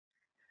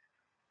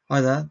Hi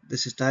there,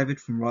 this is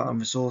David from Right On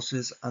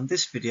Resources, and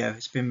this video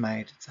has been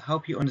made to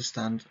help you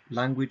understand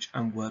language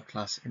and word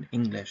class in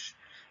English.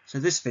 So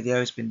this video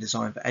has been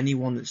designed for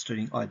anyone that's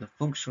studying either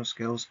functional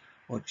skills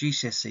or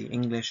GCSE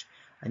English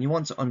and you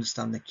want to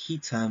understand the key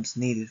terms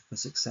needed for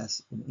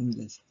success in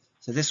English.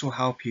 So this will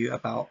help you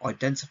about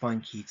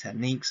identifying key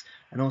techniques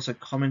and also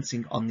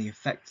commenting on the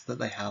effect that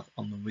they have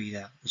on the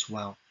reader as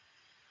well.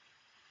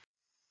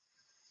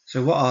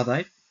 So what are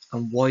they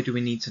and why do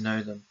we need to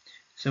know them?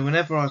 So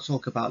whenever I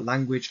talk about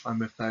language, I'm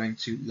referring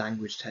to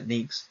language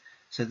techniques.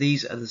 So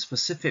these are the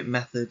specific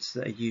methods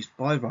that are used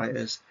by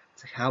writers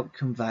to help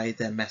convey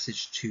their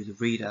message to the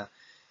reader.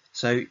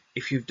 So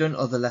if you've done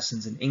other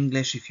lessons in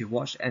English, if you've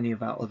watched any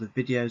of our other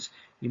videos,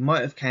 you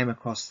might have came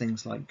across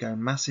things like go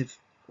massive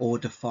or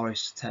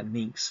deforest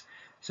techniques.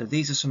 So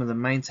these are some of the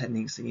main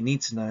techniques that you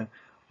need to know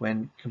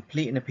when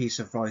completing a piece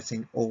of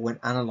writing or when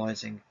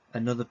analysing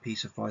another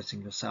piece of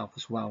writing yourself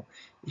as well.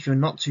 If you're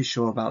not too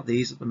sure about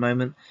these at the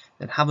moment,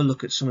 then have a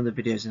look at some of the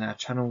videos in our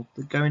channel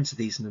that go into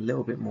these in a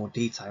little bit more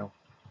detail.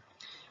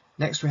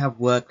 Next we have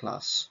word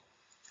class.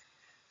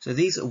 So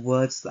these are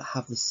words that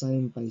have the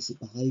same basic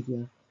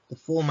behaviour. The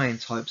four main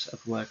types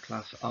of word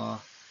class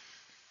are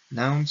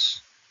nouns,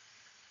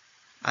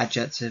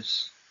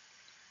 adjectives,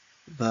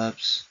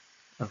 verbs,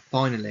 and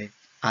finally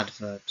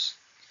adverbs.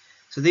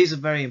 So these are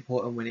very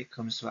important when it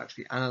comes to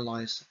actually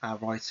analyse our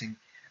writing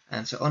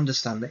and to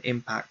understand the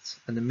impact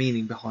and the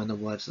meaning behind the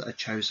words that are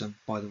chosen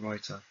by the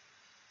writer.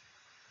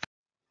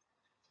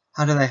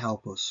 How do they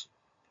help us?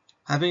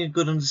 Having a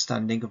good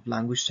understanding of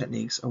language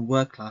techniques and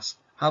word class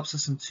helps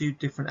us in two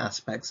different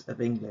aspects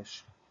of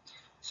English.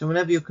 So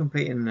whenever you're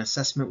completing an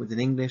assessment within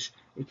English,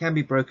 it can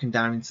be broken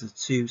down into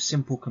two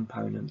simple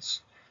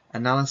components,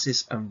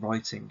 analysis and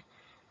writing.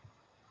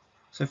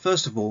 So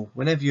first of all,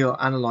 whenever you're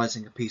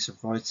analysing a piece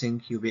of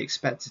writing, you'll be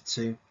expected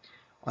to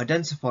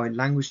identify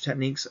language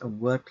techniques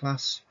and word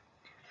class,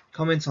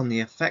 comment on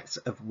the effect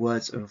of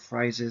words and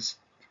phrases,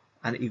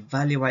 and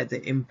evaluate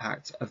the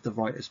impact of the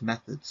writer's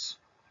methods.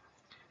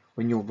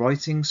 When you're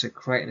writing, so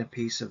creating a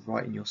piece of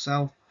writing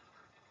yourself,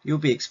 you'll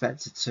be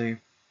expected to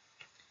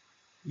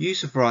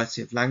use a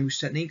variety of language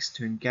techniques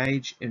to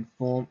engage,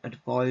 inform,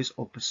 advise,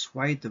 or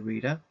persuade the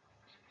reader,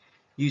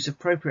 use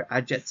appropriate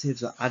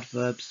adjectives or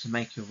adverbs to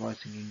make your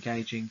writing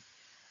engaging,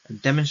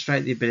 and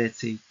demonstrate the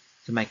ability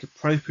to make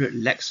appropriate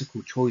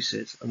lexical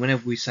choices. And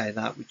whenever we say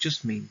that, we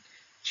just mean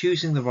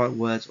choosing the right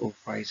words or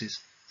phrases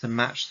to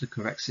match the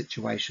correct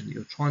situation that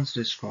you're trying to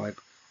describe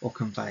or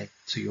convey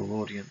to your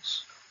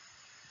audience.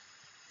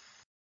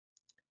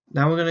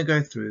 Now we're going to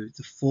go through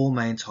the four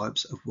main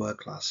types of word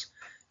class.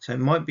 So it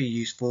might be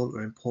useful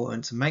or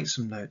important to make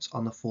some notes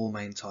on the four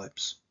main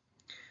types.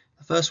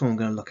 The first one we're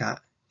going to look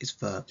at is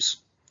verbs.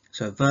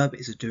 So a verb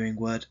is a doing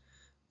word.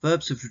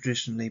 Verbs have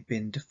traditionally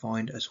been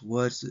defined as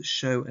words that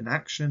show an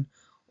action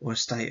or a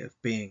state of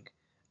being.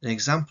 An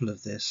example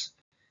of this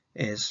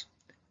is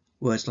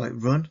words like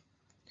run,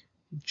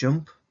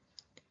 jump,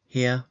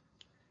 hear,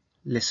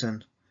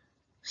 listen,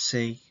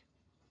 see,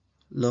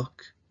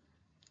 look,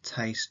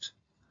 taste,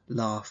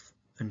 laugh,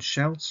 and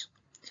shout.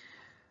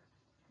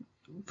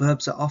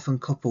 Verbs are often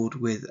coupled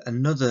with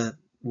another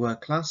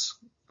word class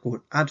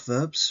called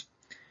adverbs.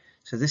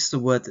 So this is the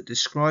word that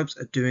describes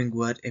a doing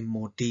word in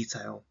more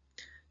detail.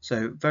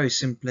 So very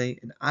simply,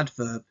 an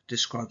adverb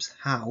describes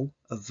how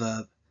a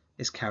verb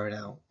is carried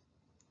out.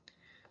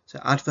 So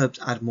adverbs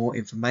add more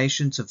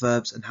information to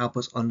verbs and help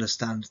us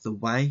understand the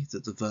way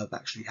that the verb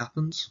actually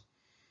happens.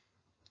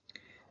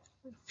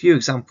 A few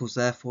examples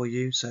there for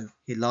you. So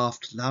he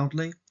laughed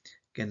loudly.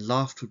 Again,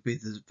 laughed would be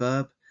the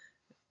verb.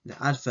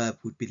 The adverb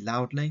would be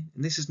loudly,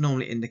 and this is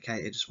normally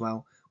indicated as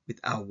well with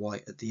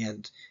ly at the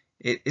end.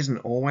 It isn't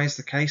always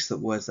the case that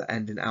words that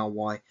end in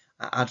ly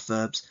are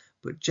adverbs,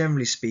 but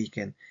generally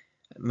speaking,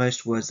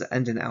 most words that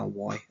end in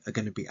ly are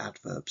going to be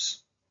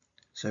adverbs.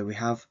 So we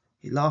have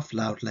he laughed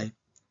loudly,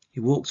 he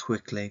walked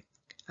quickly,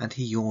 and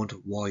he yawned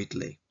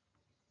widely.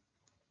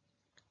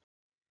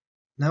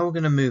 Now we're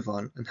going to move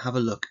on and have a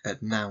look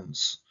at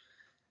nouns.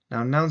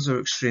 Now nouns are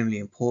extremely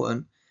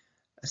important.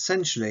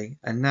 Essentially,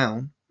 a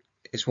noun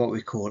is what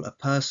we call a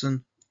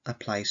person, a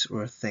place,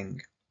 or a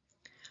thing.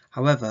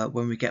 However,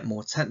 when we get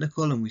more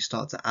technical and we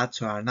start to add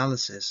to our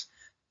analysis,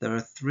 there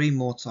are three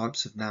more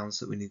types of nouns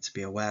that we need to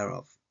be aware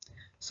of.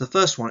 So the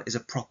first one is a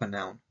proper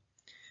noun.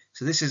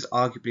 So this is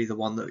arguably the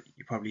one that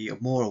you probably are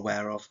more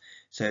aware of.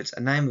 So it's a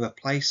name of a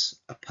place,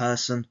 a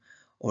person,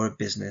 or a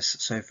business.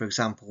 So for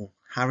example,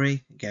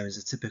 Harry, again, is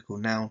a typical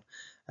noun,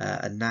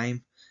 a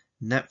name.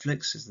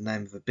 Netflix is the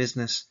name of a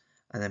business,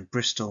 and then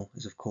Bristol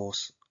is of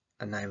course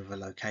a name of a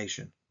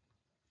location.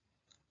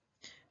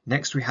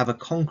 Next we have a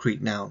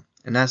concrete noun,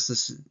 and as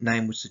this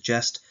name would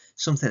suggest,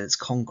 something that's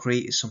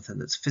concrete is something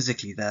that's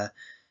physically there.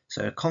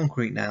 So a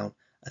concrete noun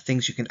are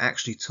things you can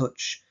actually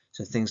touch,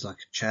 so things like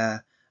a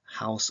chair, a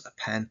house, a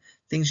pen,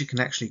 things you can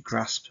actually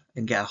grasp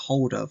and get a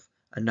hold of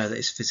and know that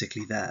it's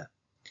physically there.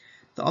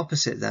 The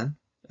opposite then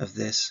of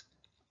this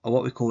are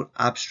what we call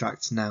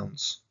abstract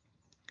nouns.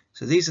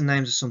 So these are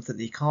names of something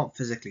that you can't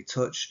physically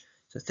touch,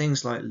 so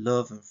things like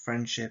love and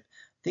friendship,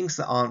 things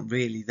that aren't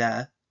really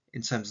there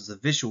in terms of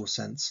the visual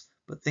sense,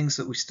 but things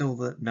that we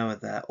still know are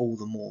there all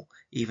the more,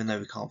 even though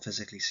we can't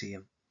physically see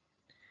them.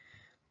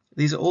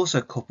 These are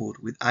also coupled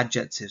with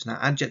adjectives. Now,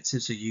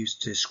 adjectives are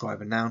used to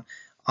describe a noun.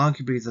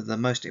 Arguably, they're the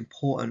most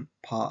important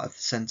part of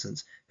the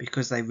sentence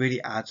because they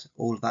really add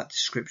all of that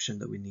description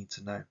that we need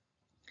to know.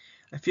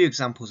 A few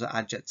examples of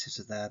adjectives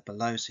are there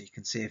below, so you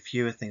can see a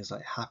few of things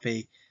like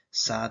happy,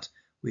 sad.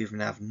 We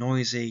even have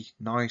noisy,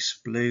 nice,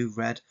 blue,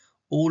 red.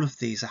 All of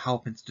these are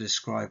helping to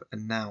describe a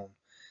noun.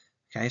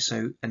 Okay,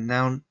 so a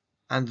noun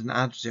and an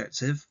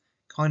adjective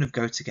kind of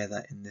go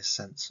together in this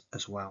sense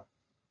as well.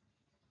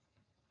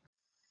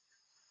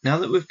 Now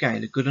that we've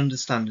gained a good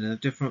understanding of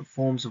different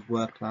forms of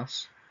word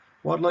class,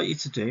 what I'd like you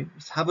to do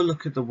is have a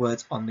look at the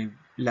words on the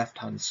left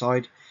hand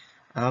side,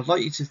 and I'd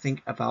like you to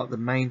think about the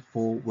main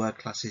four word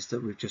classes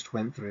that we've just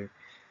went through.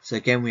 So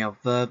again, we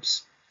have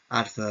verbs,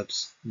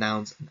 adverbs,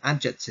 nouns and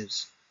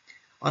adjectives.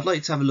 I'd like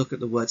you to have a look at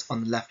the words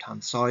on the left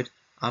hand side.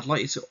 I'd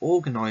like you to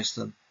organise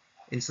them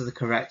into the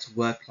correct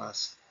word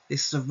class.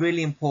 This is a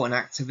really important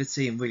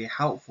activity and really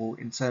helpful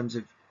in terms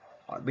of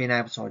being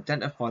able to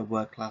identify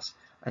word class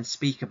and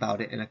speak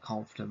about it in a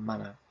confident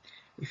manner.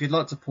 If you'd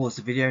like to pause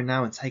the video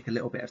now and take a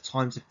little bit of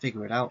time to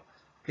figure it out,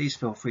 please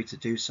feel free to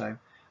do so.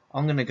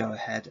 I'm going to go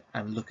ahead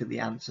and look at the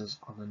answers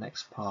on the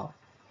next part.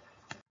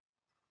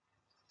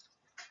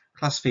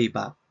 Class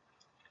feedback.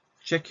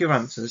 Check your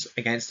answers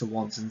against the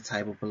ones in the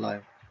table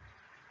below.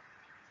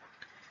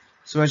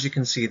 So as you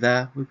can see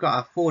there, we've got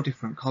our four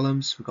different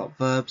columns. We've got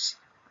verbs,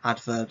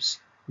 adverbs,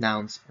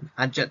 nouns and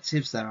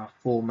adjectives. There are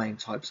four main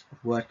types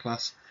of word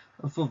class.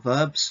 And for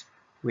verbs,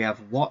 we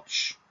have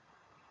watch,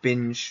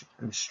 binge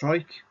and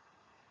strike.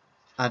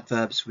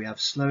 Adverbs, we have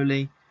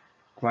slowly,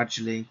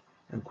 gradually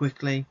and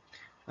quickly.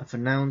 And for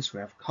nouns, we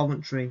have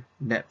Coventry,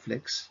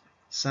 Netflix,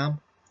 Sam.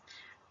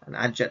 And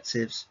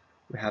adjectives,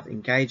 we have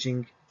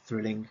engaging,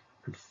 thrilling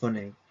and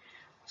funny.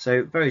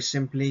 So very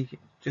simply,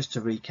 just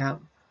to recap,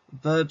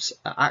 verbs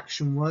are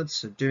action words,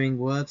 so doing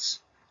words.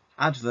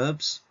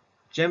 Adverbs,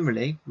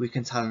 generally we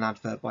can tell an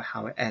adverb by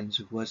how it ends,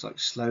 with words like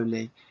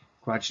slowly,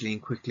 gradually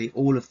and quickly,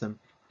 all of them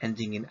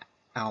ending in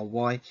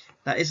ly.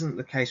 That isn't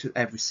the case with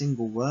every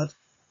single word.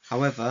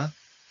 However,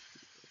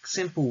 a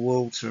simple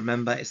rule to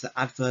remember is that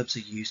adverbs are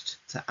used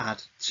to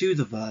add to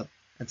the verb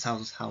and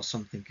tells us how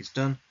something is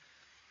done.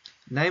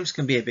 Names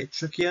can be a bit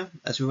trickier.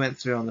 As we went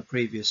through on the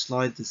previous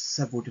slide, there's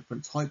several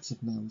different types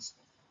of nouns.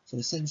 So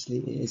essentially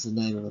it is the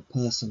name of a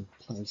person,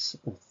 place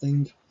or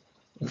thing.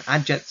 And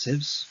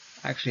adjectives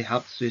actually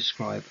help to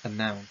describe a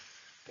noun.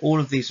 All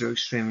of these are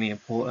extremely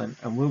important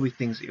and will be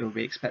things that you'll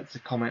be expected to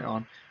comment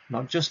on,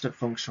 not just at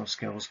functional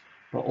skills,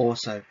 but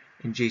also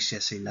in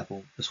GCSE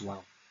level as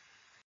well.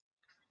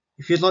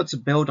 If you'd like to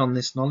build on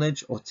this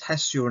knowledge or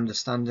test your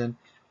understanding,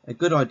 a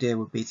good idea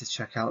would be to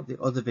check out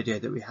the other video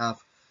that we have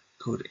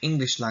called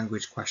English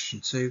Language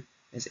Question 2,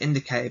 as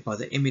indicated by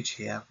the image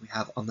here we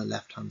have on the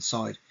left hand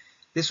side.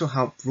 This will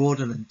help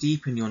broaden and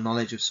deepen your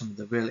knowledge of some of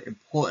the really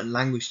important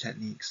language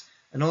techniques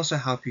and also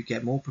help you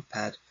get more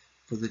prepared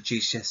for the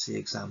GCSE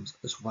exams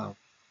as well.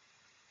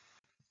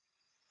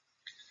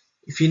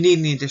 If you need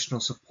any additional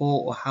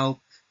support or help,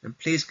 then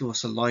please give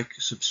us a like,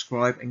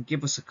 subscribe and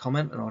give us a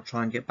comment, and I'll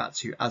try and get back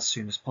to you as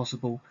soon as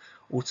possible.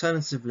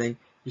 Alternatively,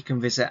 you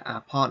can visit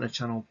our partner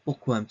channel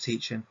Bookworm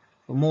Teaching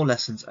for more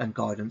lessons and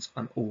guidance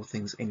on all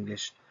things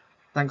English.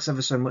 Thanks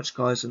ever so much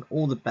guys, and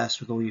all the best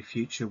with all your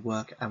future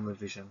work and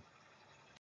revision.